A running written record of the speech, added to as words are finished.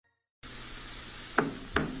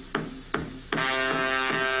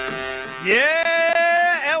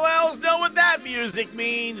Yeah, LLs know what that music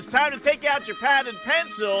means. Time to take out your pad and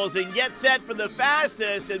pencils and get set for the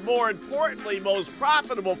fastest and, more importantly, most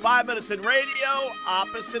profitable 5 minutes in radio,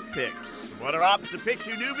 Opposite Picks. What are Opposite Picks,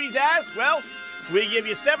 you newbies ask? Well, we give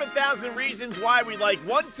you 7,000 reasons why we like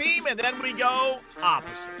one team, and then we go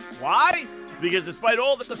opposite. Why? Because despite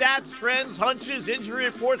all the stats, trends, hunches, injury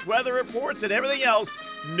reports, weather reports, and everything else,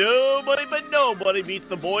 nobody but nobody beats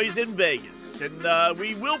the boys in Vegas. And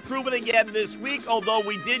we will prove it again this week, although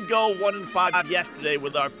we did go 1-5 yesterday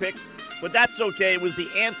with our picks. But that's okay. It was the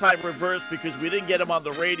anti-reverse because we didn't get them on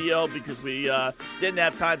the radio because we didn't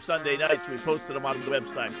have time Sunday night, so we posted them on the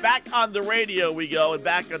website. Back on the radio we go, and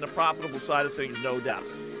back on the profitable side of things, no doubt.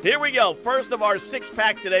 Here we go. First of our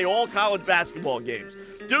six-pack today, all college basketball games.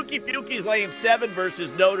 Dookie Pukie's laying 7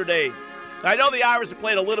 versus Notre Dame. I know the Irish have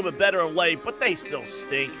played a little bit better of late, but they still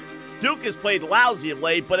stink. Duke has played lousy of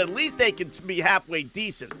late, but at least they can be halfway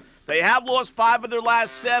decent. They have lost 5 of their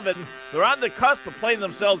last 7. They're on the cusp of playing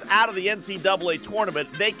themselves out of the NCAA tournament.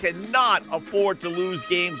 They cannot afford to lose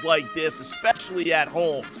games like this, especially at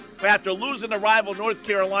home. After losing to rival North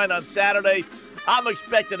Carolina on Saturday, I'm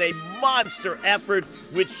expecting a monster effort,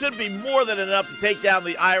 which should be more than enough to take down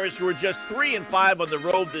the Irish, who are just 3-5 on the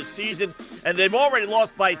road this season. And they've already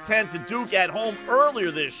lost by 10 to Duke at home earlier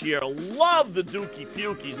this year. Love the Dookie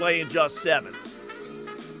Pukies laying just 7.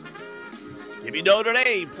 Give me Notre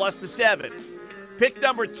Dame plus the 7. Pick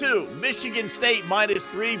number 2, Michigan State minus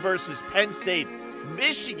 3 versus Penn State.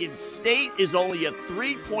 Michigan State is only a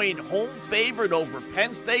 3-point home favorite over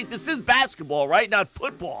Penn State. This is basketball, right? Not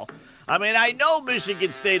football. I mean, I know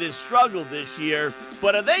Michigan State has struggled this year,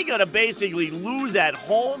 but are they going to basically lose at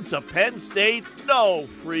home to Penn State? No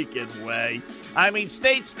freaking way. I mean,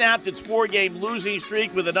 State snapped its 4-game losing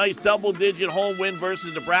streak with a nice double-digit home win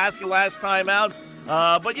versus Nebraska last time out.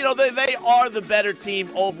 But, you know, they are the better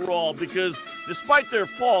team overall because despite their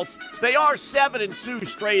faults, they are 7-2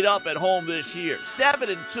 straight up at home this year.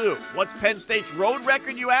 7-2. What's Penn State's road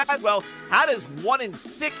record, you ask? Well, how does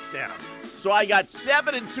 1-6 sound? So I got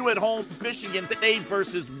 7-2 at home, Michigan State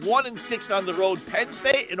versus 1-6 on the road, Penn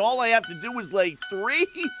State, and all I have to do is lay 3?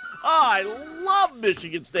 Oh, I love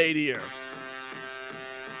Michigan State here.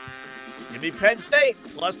 Give me Penn State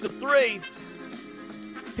plus the 3.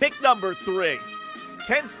 Pick number 3.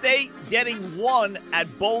 Kent State getting 1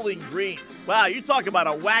 at Bowling Green. Wow, you talk about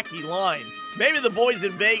a wacky line. Maybe the boys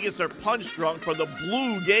in Vegas are punch drunk from the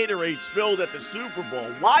blue Gatorade spilled at the Super Bowl.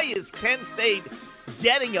 Why is Kent State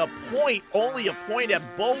getting a point, only a point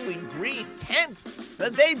at Bowling Green? Kent,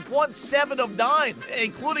 they've won 7 of 9,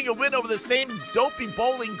 including a win over the same dopey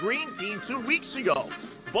Bowling Green team 2 weeks ago.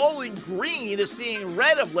 Bowling Green is seeing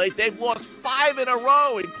red of late. They've lost 5 in a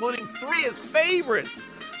row, including 3 as favorites.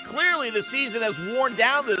 Clearly, the season has worn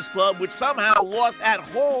down this club, which somehow lost at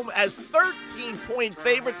home as 13-point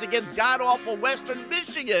favorites against god-awful Western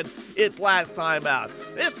Michigan its last time out.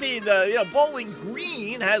 This team, Bowling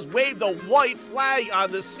Green, has waved the white flag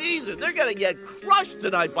on the season. They're going to get crushed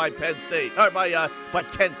tonight by Penn State, or by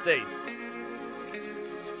Kent State.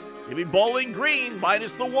 Give me Bowling Green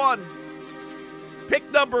minus the 1.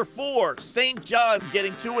 Pick number 4, St. John's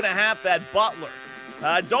getting 2.5 at Butler.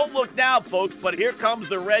 Don't look now, folks, but here comes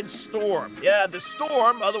the Red Storm. Yeah, the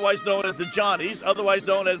Storm, otherwise known as the Johnnies, otherwise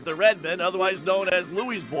known as the Redmen, otherwise known as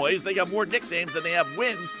Louis Boys. They got more nicknames than they have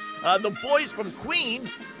wins. The boys from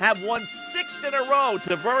Queens have won 6 in a row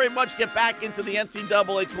to very much get back into the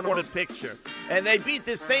NCAA tournament picture. And they beat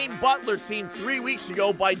this same Butler team 3 weeks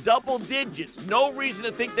ago by double digits. No reason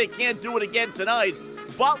to think they can't do it again tonight.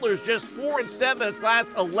 Butler's just 4-7 its last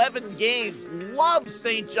 11 games. Loves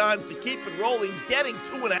St. John's to keep it rolling, getting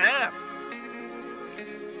 2.5.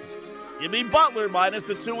 Give me Butler minus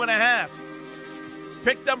the 2.5.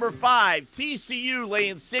 Pick number 5, TCU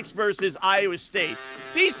laying 6 versus Iowa State.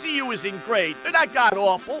 TCU isn't great. They're not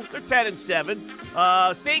god-awful. They're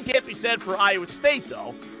 10-7. Same can't be said for Iowa State,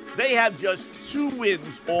 though. They have just 2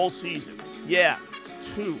 wins all season. Yeah,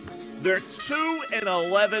 2. They're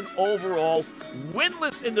 2-11 overall.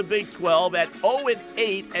 Winless in the Big 12 at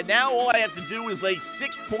 0-8, and now all I have to do is lay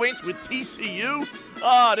 6 points with TCU?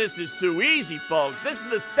 Oh, this is too easy, folks. This is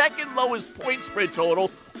the second lowest point spread total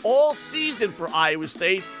all season for Iowa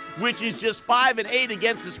State, which is just 5-8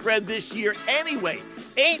 against the spread this year anyway.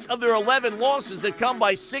 8 of their 11 losses have come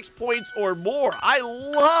by 6 points or more. I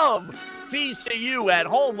love TCU at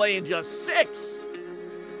home laying just 6.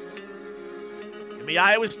 Give me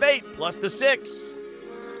Iowa State plus the 6.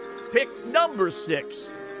 Pick number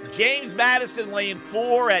 6, James Madison laying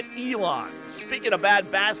 4 at Elon. Speaking of bad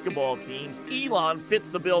basketball teams, Elon fits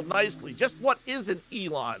the bill nicely. Just what isn't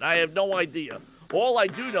Elon? I have no idea. All I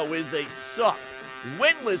do know is they suck.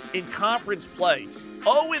 winless in conference play.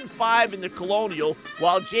 0-5 in the Colonial,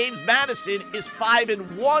 while James Madison is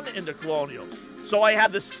 5-1 in the Colonial. So I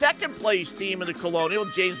have the second-place team in the Colonial,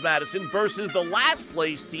 James Madison, versus the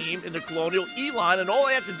last-place team in the Colonial, Elon, and all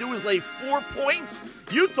I have to do is lay 4 points?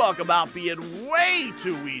 You talk about being way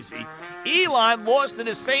too easy. Elon lost to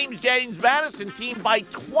the same James Madison team by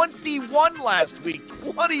 21 last week.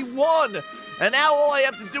 21! And now all I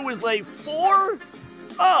have to do is lay 4?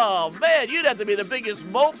 Oh, man, you'd have to be the biggest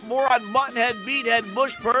mope, moron, muttonhead, meathead,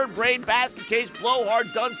 mushbird, brain, basket case,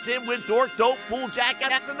 blowhard, dunce, dimwit, dork, dope, fool,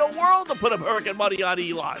 jackass in the world to put up hurricane money on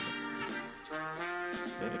Elon.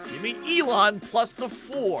 Give me Elon plus the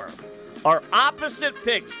 4. Our opposite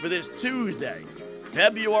picks for this Tuesday,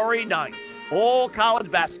 February 9th. All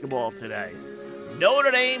college basketball today.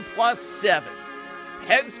 Notre Dame plus 7.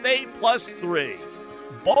 Penn State plus 3.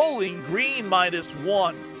 Bowling Green minus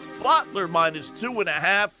 1. Butler minus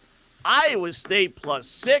 2.5, Iowa State plus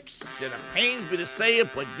 6, and it pains me to say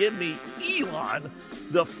it, but give me Elon,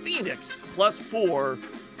 the Phoenix, plus 4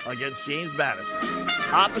 against James Madison.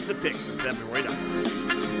 Opposite picks for February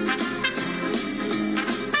 9th.